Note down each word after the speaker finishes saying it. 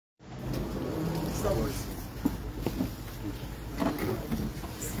Hide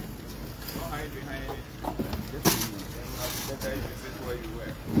behind it. Better if you sit where you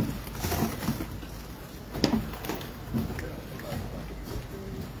were.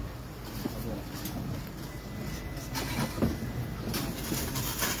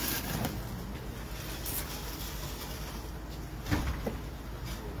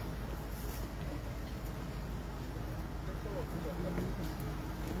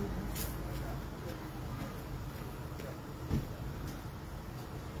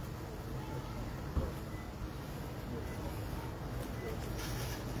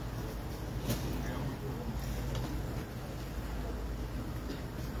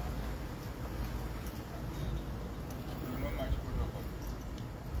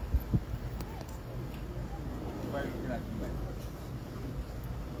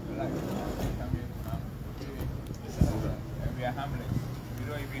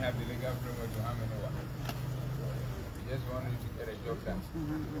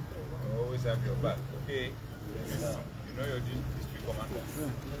 Always have your back, okay? You know your district commander. You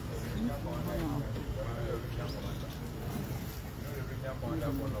know the regional commander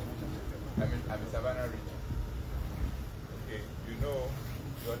for I'm in Savanna region. Okay, you know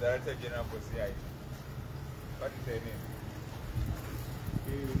your director general for CIG. What is her name?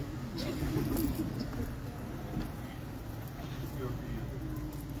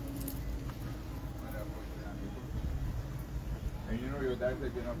 And you know your director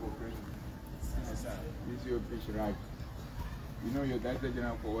general for operation. This is your pitch, right? You know your director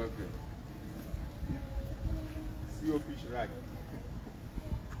general for welfare. COP Shrag.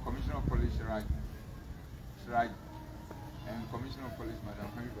 Commissioner of Police Shrag. And Commissioner of Police Madam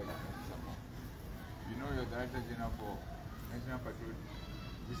Hamibela. You know your director general for National Patrol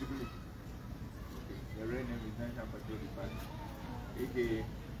Visibility. Okay. The real name is National Patrol Department. AKA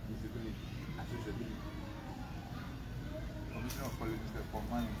Visibility, Accessibility. Commissioner of Police Mr.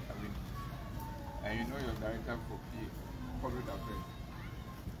 Command Cabin. And you know your director for PA, Public Affairs.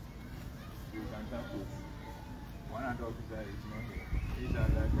 You can tell us. One other officer is not here. He's our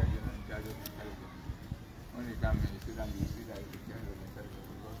director general in charge of intelligence. When he comes in, you sit down, you see that he's in charge of intelligence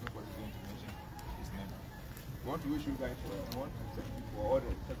because nobody's going to mention his name. I want to wish you guys well. I want to thank you for all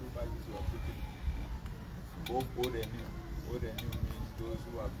the sacrifices you have taken. Both old and new. Old and new means those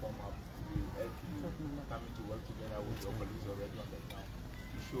who have come up to help you coming to work together with your police already on the ground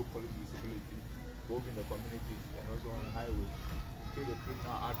to show police visibility both in the community and also on the highway. Take the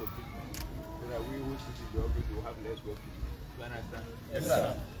criminal out of treatment so that we who sit in the office will have less work to do. You understand? Yes,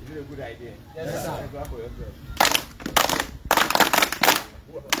 sir. Is it a good idea? Yes, sir. Clap for yourself.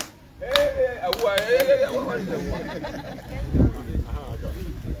 Hey, what is the what?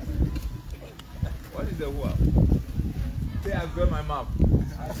 What is the what? Say I got my mouth.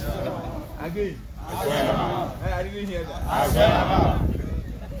 Again. I didn't hear that.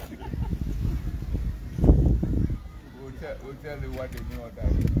 We'll tell you what they know of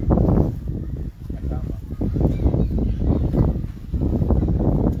that.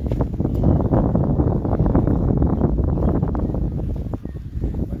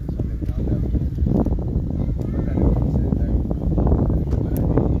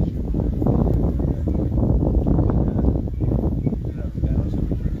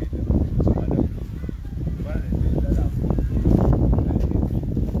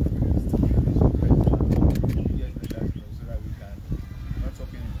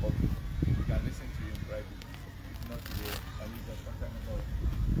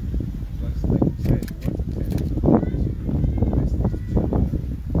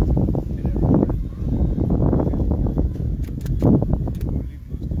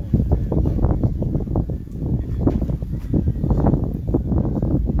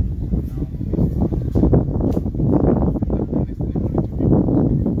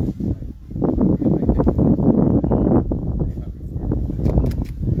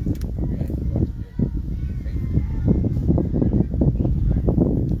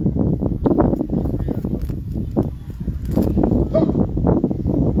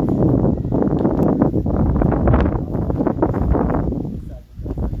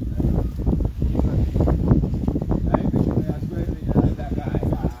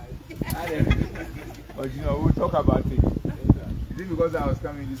 But you know, we'll talk about it. Is it because I was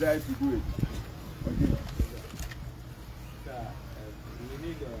coming, you decided to do it? Okay. We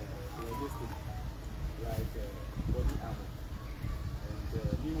need logistics like body armor.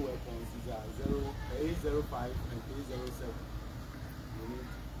 And new weapons is 805 and 307.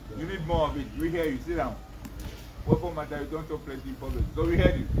 You need more of it. We hear you. Sit down. Weapon matter, you don't talk plenty in public. So we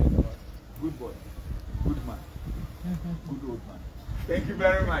heard you. Good boy. Good man. Good old man. Thank you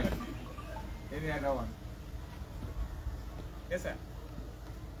very much. Any other one? Yes, sir.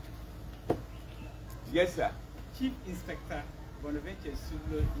 Yes, sir. Chief Inspector Bonaventure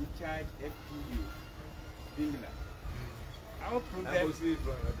Sublo in charge FPU. Bingla. Our problem. I will see it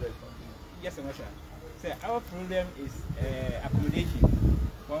from your address. Yes, sir. Sir, our problem is accommodation.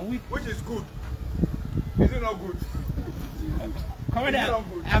 1 week. Which is good. Is it not good? Commander,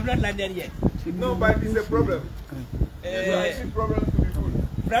 I've not landed yet. No, but it's a problem. So I see problems to be good.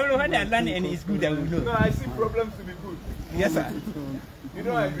 Problem when I land and it's good, I will know. No, I see problems to be good. Yes, sir. You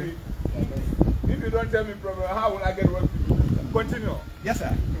don't agree? If you don't tell me problem, how will I get work to do? Continue. Yes,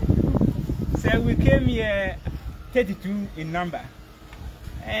 sir. Sir, we came here 32 in number.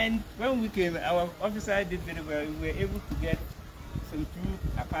 And when we came, our officer did very well. We were able to get some 2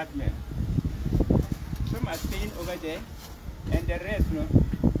 apartments. Some are staying over there, and the rest, no,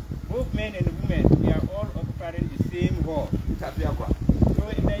 both men and women, they are all occupying the same hall. Tapiakwa. So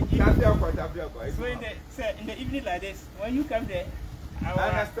in the evening, Tapiakwa. so in the evening like this, when you come there, I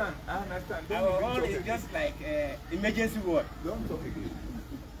understand. Our hall is just like emergency ward. Don't talk again.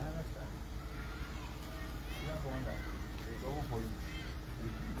 I understand. You have to wonder. It's all for you.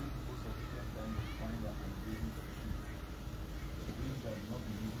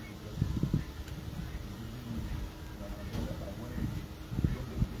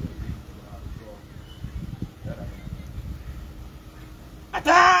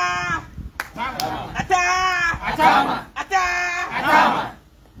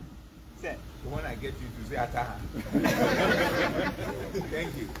 When I get you to say Ataha.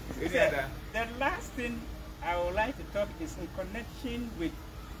 Thank you. The last thing I would like to talk is in connection with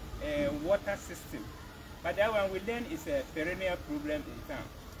water system. But that one we learn is a perennial problem in town.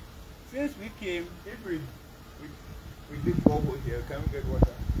 Since we came, If we did borehole here, can we get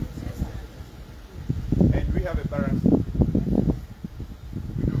water? And we have a barrage.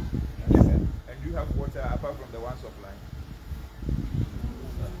 We do. yes, sir. And you have water apart from the one supply.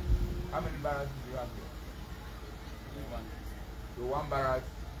 How many barracks do you have here? So 1 barrack,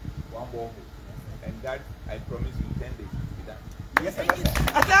 1 borehole. And that, I promise you, 10 days to be done. Yes, sir.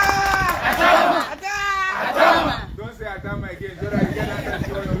 Don't say Atama again, so that you get answer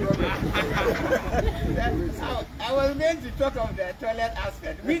to your problem. I was meant to talk of the toilet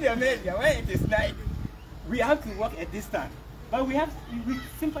aspect. We the men, when it is night, we have to walk a distance. But we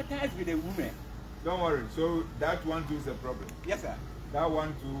sympathize with the women. Don't worry. So that one too is a problem. Yes, sir. That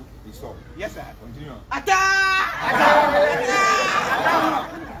one too is solved. Yes, sir. Continue.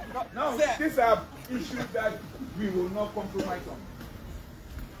 No, No, these are issues that we will not compromise on.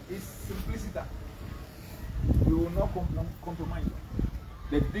 It's simplicity. We will not compromise on.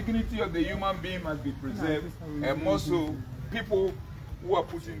 The dignity of the human being must be preserved, and more so, people who are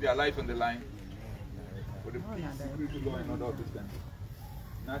putting their life on the line for the peace, security, law, and order of this country.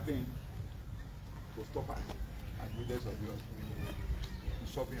 Nothing will stop us as leaders of yours in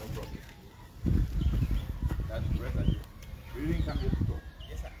solving your problem. That's the rest of it. We didn't come here to talk.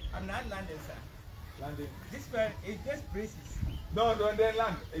 Yes, sir. I'm not landing, sir. Landing. This one, it just braces. No, then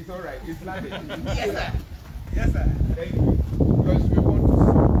land. It's all right. It's landing. Yes, sir. Yes, sir. Thank you. Because we want to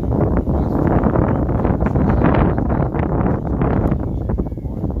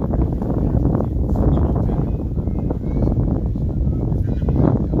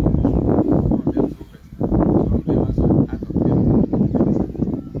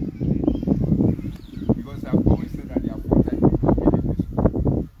because I've always said that there are 4 types of people in this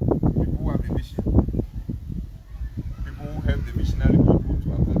school. People who have a mission. People who help the missionary people to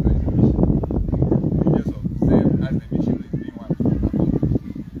accomplish the mission. Just observe as the mission is being accomplished.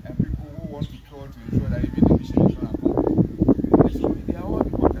 And people who want to try to ensure that even the mission is not accomplished. So they are all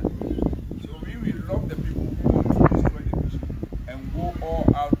important. So we will love the people who want to destroy the mission and go all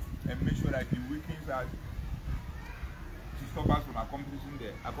out and make sure that it weakens us to stop us from accomplishing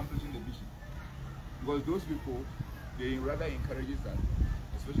the mission. Because those people, they rather encourages us,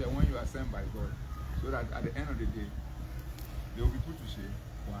 especially when you are sent by God, so that at the end of the day, they will be put to shame,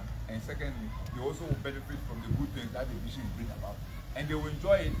 one. And secondly, they also will benefit from the good things that the mission brings about. And they will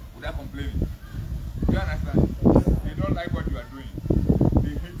enjoy it without complaining. Do you understand? They don't like what you are doing.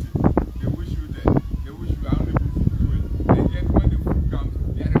 They hate it. They wish you dead. They wish you are only good to do it. And yet when the food comes,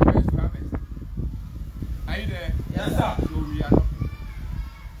 they are the first to have it. Are you there? Yes, sir. So we are not.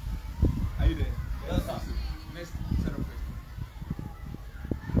 Are you there? Yes, sir. Next set of questions.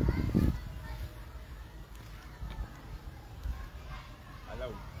 Hello.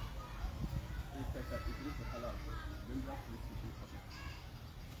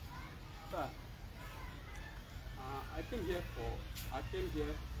 Sir, I came here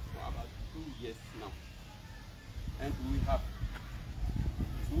for about 2 years now, and we have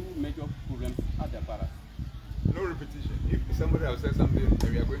 2 major problems competition. If somebody has said something,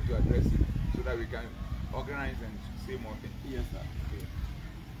 then we are going to address it so that we can organize and say more things. Yes, sir. Okay.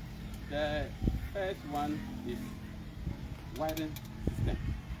 The first one is wiring system.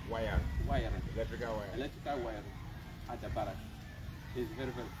 Wiring. Wiring. Electrical wiring. Electrical wiring at the barracks is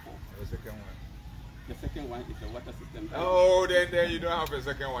very, very poor. The second one. The second one is the water system. Oh, then you don't have a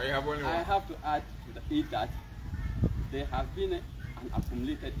second one. You have only one. I have to add to it that there has been an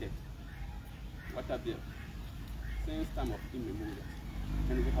accumulated debt, water bill, since time of immemorial.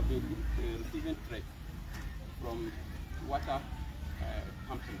 And we have been receiving threats from water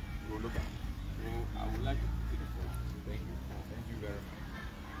company. We'll look at it. So I would like to take it forward. Thank you. Thank you very much.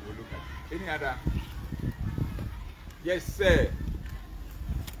 We'll look at it. Any other? Yes, sir.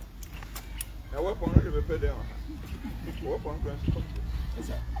 Now, what point do we pay them? What point do Yes,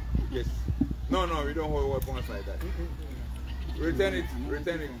 sir. Yes. No, we don't hold weapons like that. Return it.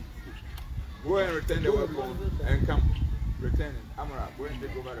 Return it. Go and return the weapon and come. Return it. Amara, go and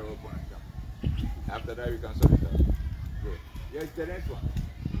take over the weapon and come. After that, you can sort it out. Good. Yes, the next one.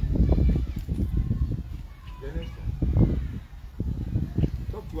 The next one.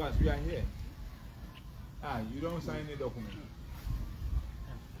 Talk to us. We are here. You don't sign any document.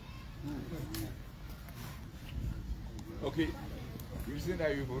 Okay. You've seen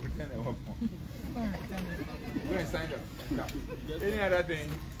that you've returned a weapon. Go and sign them. Come. Any other thing?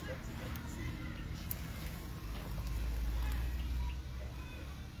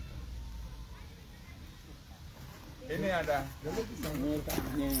 Any other? No, they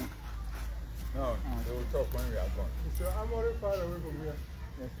will talk when we are gone. So I'm already far away from here.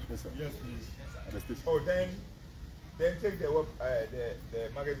 Yes, sir. Yes, please. At the station. Oh, then take the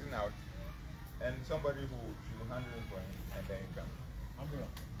magazine out, and somebody who should handle it for him, and then you come. I'm here.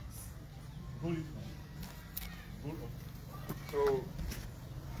 Roll it. Roll up. So,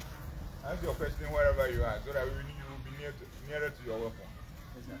 ask your question wherever you are, so that you will be nearer to your weapon.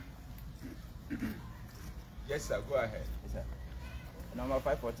 Yes, sir. Yes, sir. Go ahead. Yes, sir. Number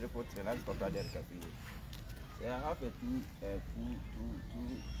 54343, that's for Brother Cafe. So I have a two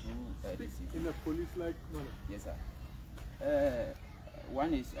diseases. In a police-like manner. Yes, sir.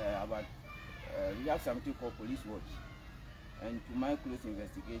 One is about, we have something called police watch. And to my close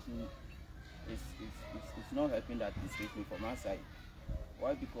investigation, it's not helping that administration from our side.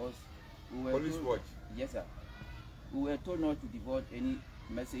 Why? Because we were Police told, watch. Yes, sir. We were told not to divulge any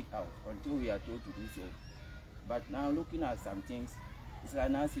message out until we are told to do so. But now looking at some things, it's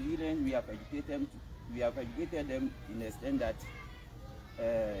like now civilians, we have educated them in the extent that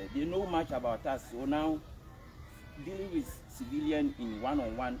they know much about us. So now dealing with civilians in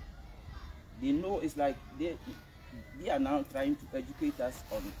one-on-one, they know it's like they are now trying to educate us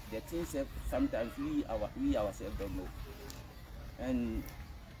on the things that sometimes we ourselves don't know. And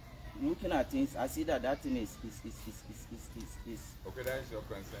looking at things, I see that thing is Okay, that is your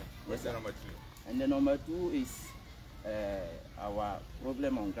concern. What's the number two? And the number two is our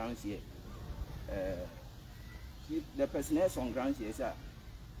problem on grounds here. The personnel on grounds here, sir,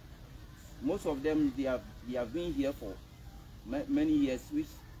 most of them they have been here for many years, which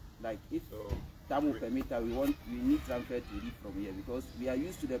like if time will permit, we need transfer to leave from here because we are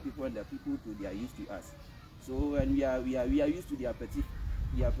used to the people and the people too, they are used to us. So and we are used to their petition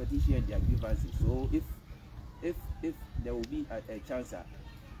and their grievances. So if there will be a chance,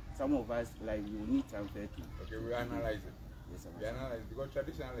 some of us like we will need transfer to. Okay, we analyze it. Yes, sir. We analyze because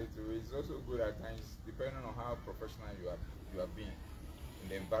traditionally it's also good at times, depending on how professional you have been in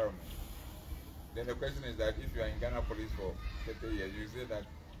the environment. Then the question is that if you are in Ghana Police for 30 years, you say that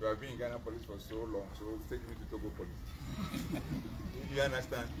you have been in Ghana Police for so long, so take me to Togo Police. You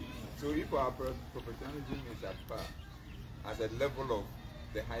understand? So if our professionalism is at par, at a level of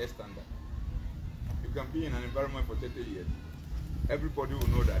the highest standard, you can be in an environment for 30 years. Everybody will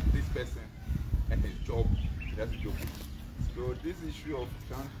know that this person and his job, that's a job. So this issue of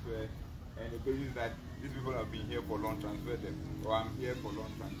transfer and the basis that these people have been here for long, transfer them, or I'm here for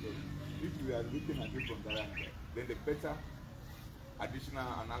long, transfer them. If we are looking at it from that angle, then the better additional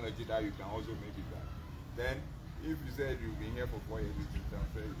analogy that you can also make is that. Then if you said you've been here for 4 years, you can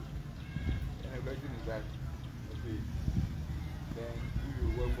transfer you. And the question is that, okay, then if you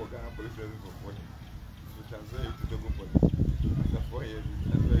work for Ghana Police Service for 4 years, you transfer it to Togo Police. After 4 years, you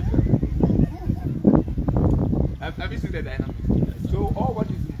transfer it to Have you seen the dynamics? So all what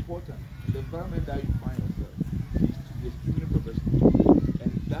is important in the environment that you find yourself is to be extremely professional.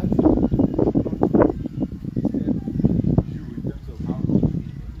 And that is not you in terms of how long you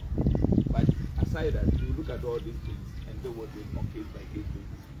be. But aside that, you look at all these things and do what they on case by case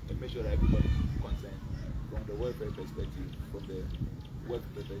basis and make sure that everybody is concerned from the welfare perspective, from the work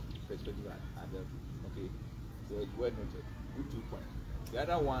perspective and okay. well noted. Good 2 points. The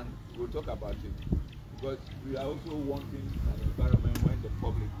other one, we'll talk about it. Because we are also wanting an environment where the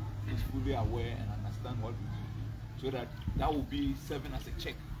public is fully aware and understand what we do. So that will be serving as a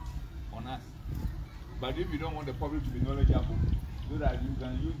check on us. But if you don't want the public to be knowledgeable, so that you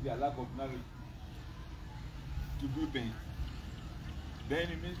can use their lack of knowledge to do things, then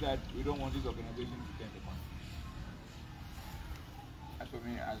it means that we don't want this organization to turn the money. As for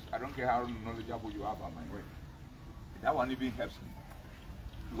me, I don't care how knowledgeable you are about my work. That one even helps me.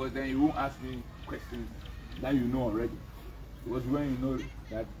 Because then you won't ask me questions that you know already. Because when you know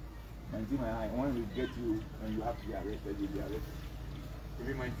that when we get you and you have to be arrested, you'll be arrested.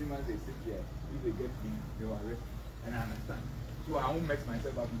 If my team as they sit here, if they get me, they will arrest me. And I understand. So I won't mess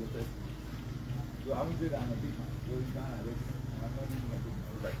myself up in the first place. So I won't say that I'm a big man. So you can't arrest me. I'm not even a big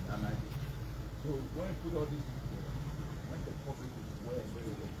man. Like, I'm like, so when you put all these things together, when the public is aware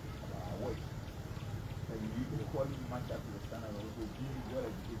very well about our work, and you equally match up to the standard of also being well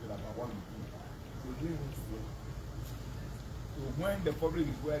educated about what we do. So doing this way. So when the public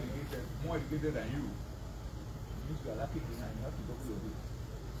is well educated, more educated than you, it means you are lucky and you have to double your bit.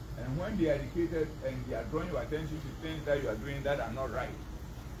 And when they are educated and they are drawing your attention to things that you are doing that are not right,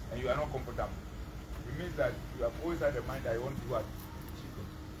 and you are not comfortable, it means that you have always had a mind that you want to do what?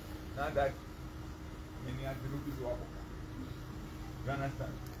 Now that many are the rupees you you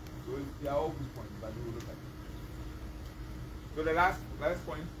understand? So they are all good points, but we will look at it. So the last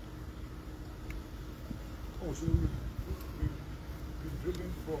point. Oh, so we've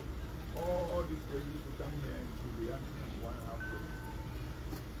driven for all these places to come here and to the answer 1.5 hours.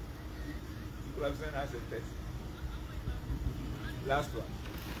 People have sent us a test. Last one.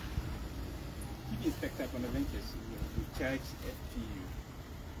 Chief Inspector Bonaventures, in charge FTU,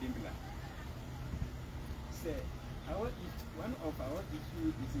 Dimbla. Sir, one of our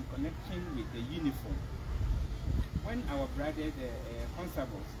issues is in connection with the uniform. When our brothers, the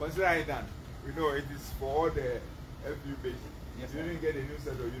constables... Consider it done. We know it is for all the FU bases. Yes, you didn't get a new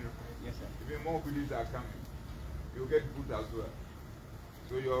set of uniform. Yes, sir. Even more goodies are coming. You'll get food as well.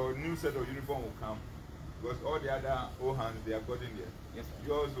 So your new set of uniform will come. Because all the other old hands, they are got in there. Yes, sir.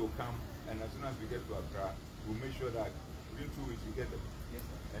 Yours will come, and as soon as we get to Accra, we'll make sure that within 2 weeks you get them. Yes,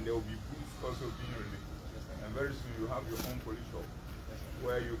 sir. And there will be boots also being released. Yes, sir. And very soon you have your own police shop, Yes, sir.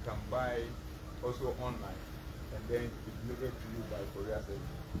 where you can buy also online, and then it's delivered to you by courier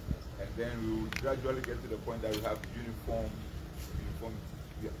service. And then we will gradually get to the point that we have uniform.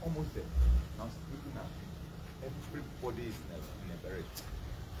 We are almost there. Now looking at everybody is in a beret.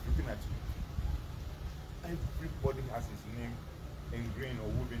 Looking at you. Everybody has his name ingrained or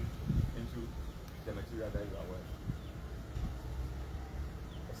woven into the material that you are wearing.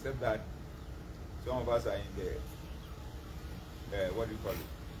 Except that some of us are in the what do you call it?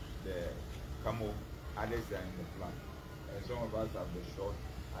 The camo, others are in the flat. And some of us have the short,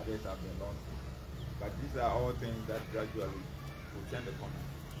 others have the long. But these are all things that gradually will turn the corner.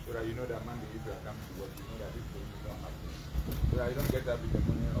 So that you know that Monday, if you are coming to work, you know that this thing is not happening. So that you don't get up with the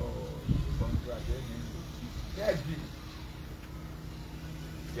money or the contract. Yeah,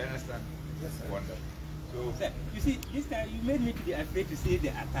 you understand? Yes, sir. Wonderful. So, sir, you see, this time you made me to be afraid to say the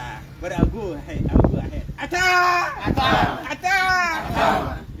atta, but I'll go ahead. Atta! Atta! Atta!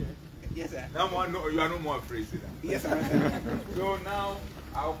 Atta! Yes, sir. Now you are no more afraid, see that? Yes, sir. So now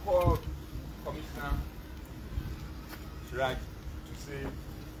I'll call Commissioner Shraj to say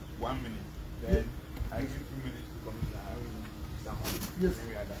 1 minute. Then I give 2 minutes to Commissioner Savanna. Yes.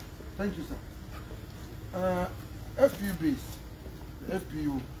 Thank you, sir. FPU base, the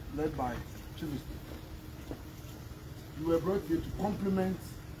FPU led by Chief Inspector. You were brought here to complement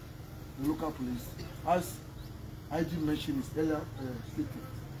the local police, as I.G.P mentioned his earlier statement,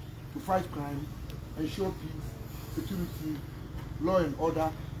 to fight crime, ensure peace, security, law and order,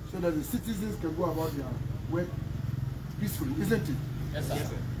 so that the citizens can go about their work peacefully, isn't it? Yes, sir. Yes,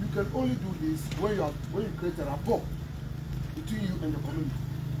 sir. You can only do this when you create a rapport between you and the community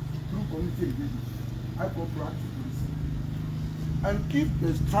through community engagement. I call proactive policing. And if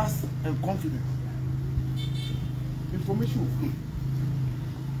there's trust and confidence, information will flow,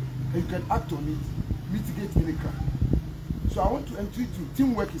 and you can act on it, mitigate any crime. So I want to entreat you,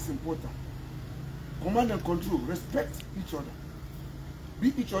 teamwork is important. Command and control, respect each other.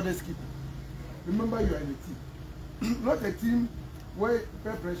 Be each other's keeper. Remember you are in a team. Not a team where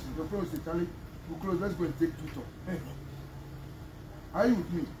preparation, your friend will say, Charlie, we'll close, let's go and take 2 talk. Are you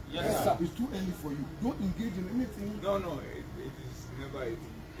with me? Yes, sir. It's too early for you. Don't engage in anything. No, it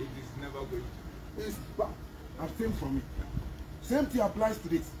is never going to. It's bad. Abstain from it. Same thing applies to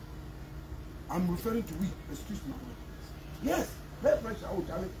this. I'm referring to we. Excuse me. Yes. Let pressure. I will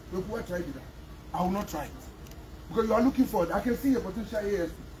try it. Before I try it, I will not try it. Because you are looking for it. I can see a potential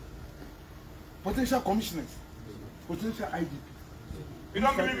ASP, potential commissioners, potential I.G.P. You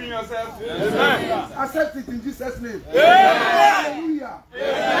don't believe in yourself? Yes. Accept it in Jesus' name. Hallelujah.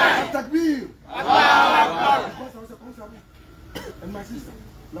 Takbir. Because I was a constable. And my sister,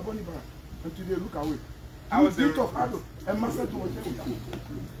 Laboni Bara, and today look away. I was the of adult and master to watch everything.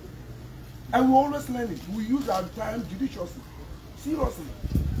 And we always learn it. We use our time judiciously. Seriously.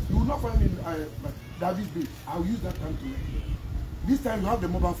 You will not find me in David's Bay. I will use that time to learn. This time you have the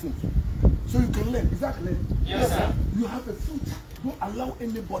mobile phone. So you can learn. Is that clear? Yes, sir. You have a future. Don't allow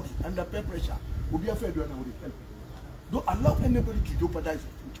anybody under peer pressure. Don't allow anybody to jeopardize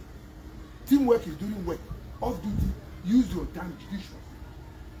your future. Teamwork is doing work. Off duty, use your time judiciously.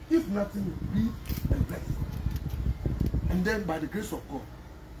 If nothing, read and bless. And then by the grace of God,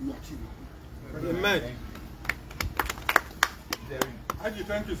 you achieve your goal. Amen. I.G.,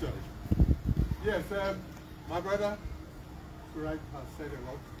 thank you, sir. Yes, my brother, Suraj, has said a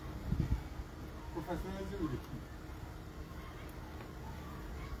lot. Professionalism with the key.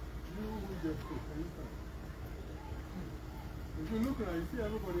 You will just go. Can you stand? If you look around, you see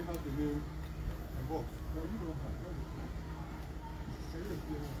everybody has the name and box. No, you don't have. Can you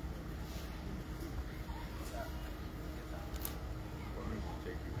explain that?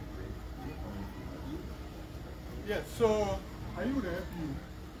 Yes, so are you the FU?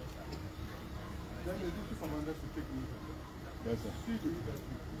 Then the duty commanders will take me. Yes, sir. See the FU.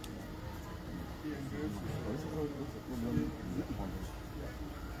 You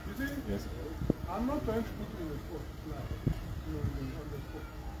see, Yes, sir. I'm not trying to put you in the spot, like, on the spot.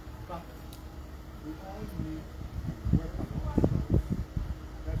 But we all need to work on ourselves.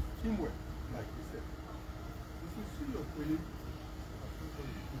 That's teamwork, like you said. If you see your colleague,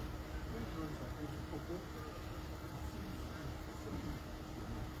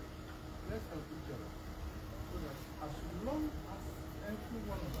 let's help each other. So that as long as every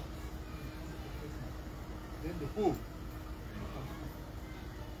one of us then the whole.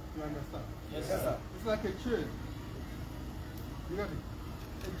 You understand? Yes, sir. It's like a chain. You got it?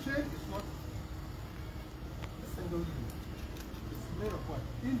 A chain is not a single link. It's made of what?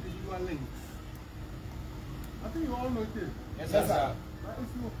 Individual links. I think you all know it. Yes, sir. But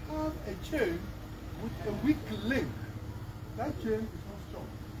if you have a chain with a weak link, that chain is not strong.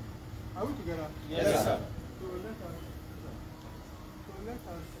 Are we together? Yes, sir. So let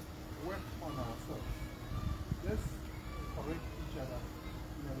us work on ourselves. Let's correct each other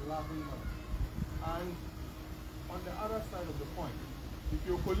in a loving manner. And on the other side of the point, if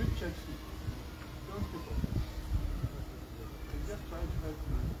your colleague checks you, don't take offense. They're just trying to help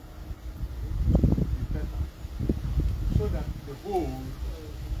you be better, so that the whole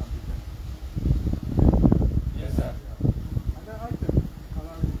can be better. Yes, sir. And then I think,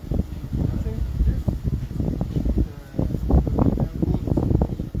 I think this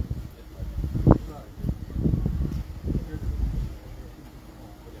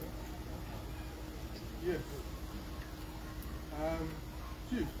yes.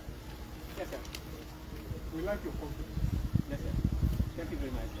 Chief. Yes, sir. We like your confidence. Yes, sir. Thank you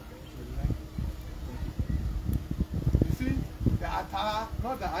very much, sir. We like it. You see, the attack,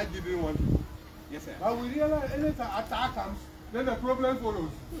 not that I didn't want to. Yes, sir. But we realize anytime attack comes, then the problem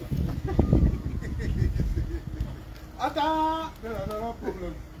follows. Attack! Then another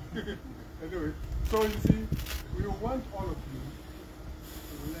problem. Anyway, so you see, we want all of you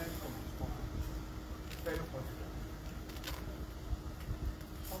to learn from this confidence. Very positive.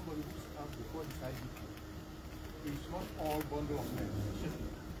 Somebody who stands before his I.G.P is not all bundle of men. His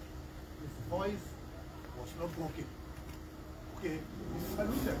voice was not broken. Okay, he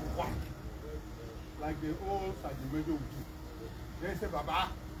saluted one, like the old Sergeant Major would do. Then he said,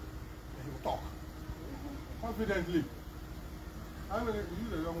 Baba, and he will talk confidently. How many you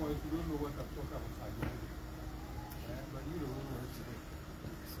the young ones who don't know what I'm talking about, Sergeant Major? But you the young ones today.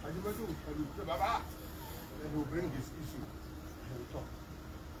 Sergeant Major will tell you, say, Baba, and then he will bring his issue and he will talk.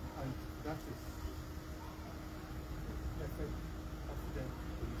 And that is perfect, confident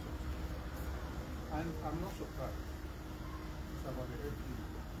position. And I'm not surprised. It's about the FPU.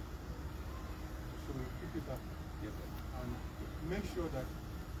 So keep it up. Yes, sir. And make sure that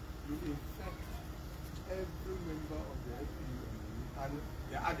you infect every member of the FPU and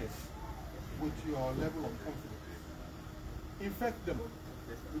the others with your level of confidence. Infect them.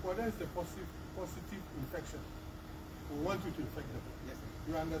 Because that is a positive infection. We want you to infect them. Yes, sir.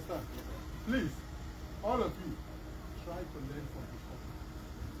 You understand? Yes, sir. Please, all of you, try to learn from this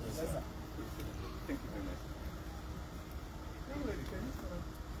confidence. Yes, sir. Thank you very much. Young lady, can you stand up?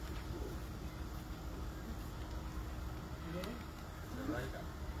 You know?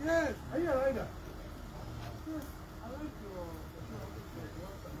 Yes, are you a rider? Yes.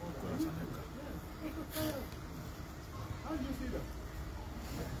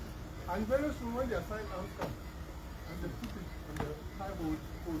 And very soon when their sign arms come, and they put it on the high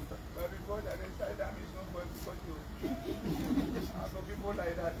poster. But before that, the side arm is not going to cut you. So people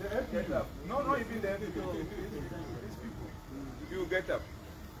like that, they get up. No, not even them. These people. You get up.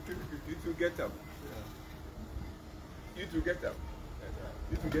 You two get up. You two get up.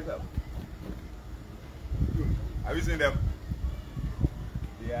 You two get up. Have you seen them?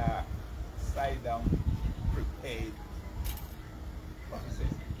 They are side down, prepared.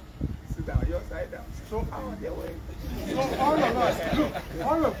 Sit down, you're side down. So on their way. So all of us, look,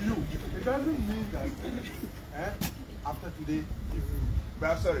 all of you, it doesn't mean that after today, But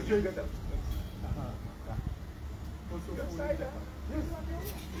I'm sorry, you get up. also You're side down. Yes.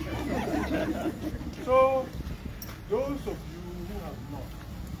 So those of you who have not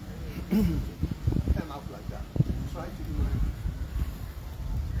come up like that, try to emulate.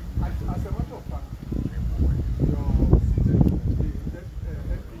 As a matter of fact, your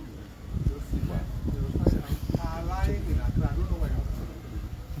are lying in Accra. I don't know why you have to.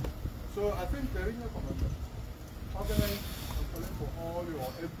 So I think the regional commander organize and collect for all your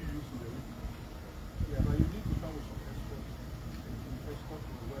FPUs in the region. Yeah, but you need to come with some escort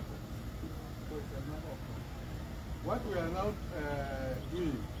to the weapons. So it's a matter of time. What we are now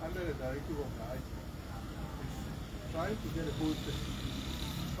doing under the directive of the I.G.P is trying to get a whole thing.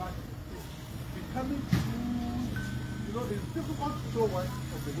 But it's becoming too, it's difficult to show one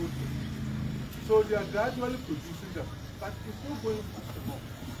of the whole thing. So they are gradually producing them, but it's not going fast enough.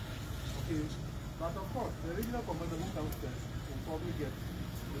 Okay, but of course, the regional commander who comes first will probably get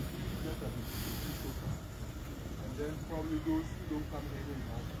the few that are and then probably those who don't come early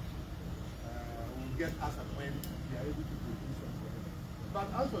enough will get us and when they are able to produce them.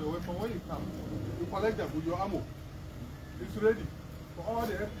 But as for the weapon, when you come, you collect them with your ammo. It's ready for all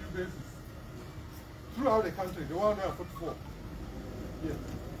the FPU bases throughout the country. The 144. Yes.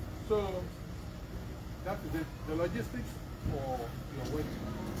 So that is it. The logistics for your wedding,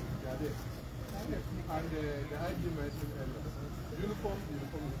 they are there. And the IG mentioned earlier, uniform is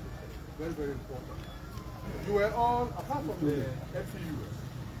very, very important. You were all, apart from the FPUs,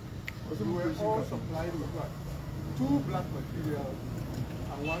 you were all supplied with what? 2 black materials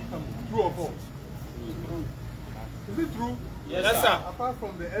and 1 camel. True or false? Is it true? Yes, sir. Apart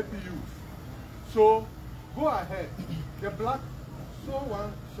from the FPUs. So go ahead. The black, show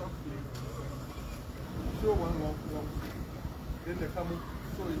 1 short plate. Show 1 long sleeve. Then the camel,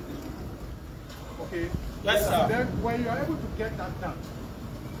 show it. Okay? Yes, sir. Then when you are able to get that done,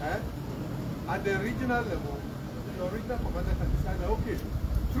 at the regional level, your regional commander can decide that, okay,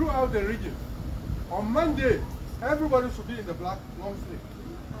 throughout the region, on Monday, everybody should be in the black long sleeve.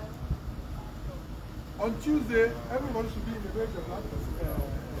 On Tuesday, everybody should be in the black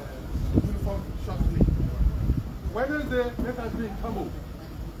uniform short sleeve. Wednesday, let us be in camo.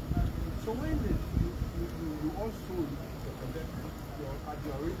 So when you also at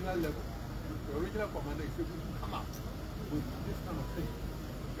your regional level, the regional commander is able to come out with this kind of thing,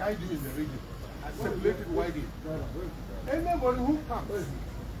 guide you in the region, and circulate it widely. Anybody who comes,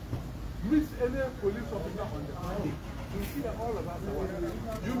 meets any police officer on the Monday, you see that all of us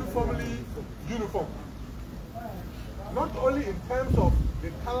are uniformly uniform. Not only in terms of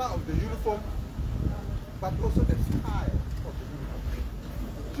the color of the uniform, but also the style of the uniform.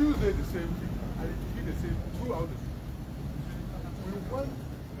 Tuesday the same thing, and it will be the same throughout the week. We want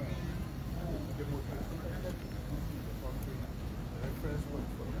the most reference point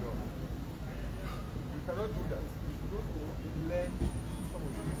for the job. You cannot do that. You should not learn some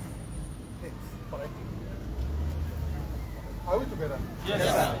of these things correctly. Are we together? Yes,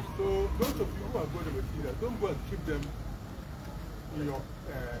 sir. So those of you who are going to material, don't go and keep them in your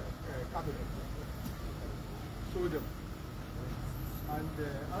cabinet. Show them. And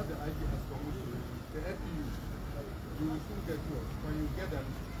as the IG has promised you, the FPU, you will soon get yours. When you get them,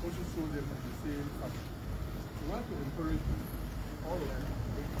 also show them in the same fashion. We want to encourage all of them to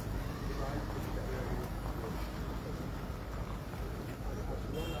make the right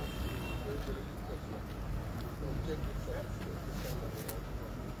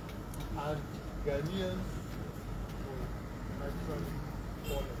and Ghanaians will naturally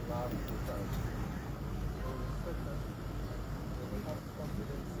fall in love with us. They will respect us. They will have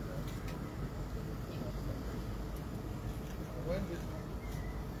confidence in us. And when this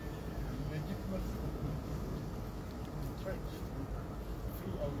legitimacy is entrenched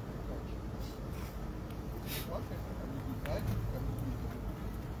throughout the country, one thing can we do, right? Can we do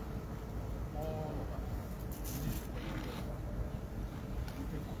all of us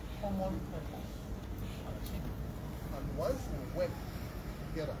with a common purpose. And once we work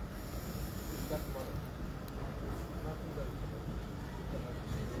together, it's that matter. There's nothing that we cannot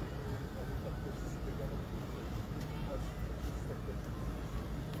achieve.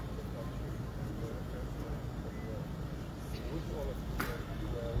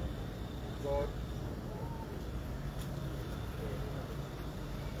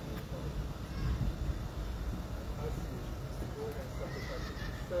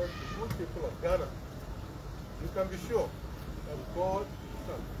 good people of Ghana, you can be sure that God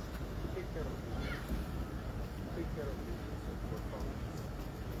can take care of you. Take care of you. Your family,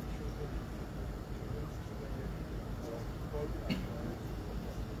 children,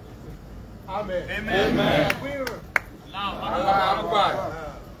 Amen. Amen. Amen.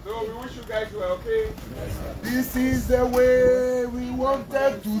 So we wish you guys well, okay? This is the way we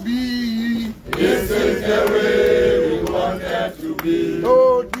wanted to be. This is the way we wanted to be.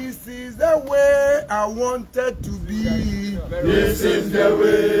 Oh, this is the way I wanted to be. This is the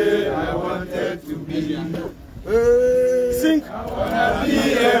way I wanted to be. Hey. Sing. I wanna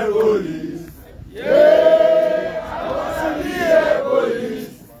be a police. Yeah, I wanna be a police.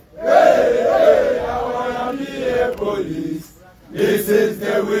 Hey, I wanna be a police. This is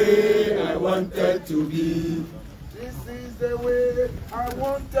the way I wanted to be. This is the way I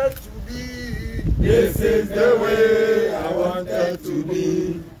wanted to be. This is the way I wanted to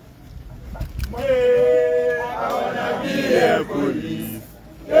be. Yeah, I wanna be a police.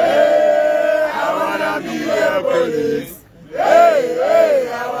 Yeah, I wanna be a police. Hey,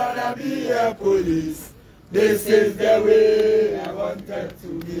 I wanna be a police. This is the way I wanted to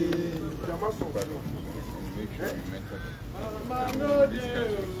be. Make sure you mention it.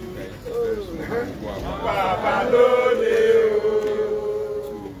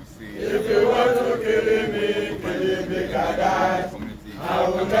 If you want to kill me, can die. I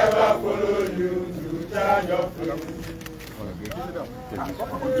will never follow you to charge of you.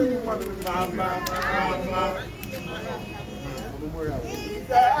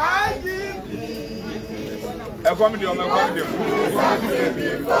 The I.G.P.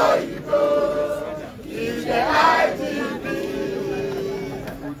 Before you go, he's the I.G.P.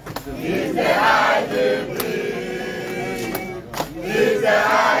 He's the I.G.P. He's the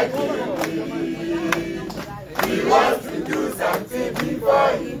I.G.P. He wants to do something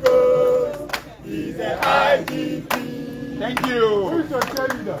before he goes. He's the I.G.P. Thank you. Who is your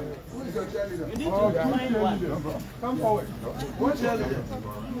cheerleader? Who is your cheerleader? You need to find one. Come forward. What cheerleader?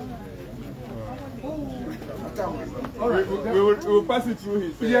 We will pass it through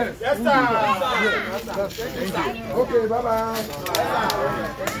his. Yes. Yes, sir. Thank you. Okay, bye-bye.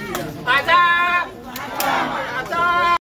 Bye.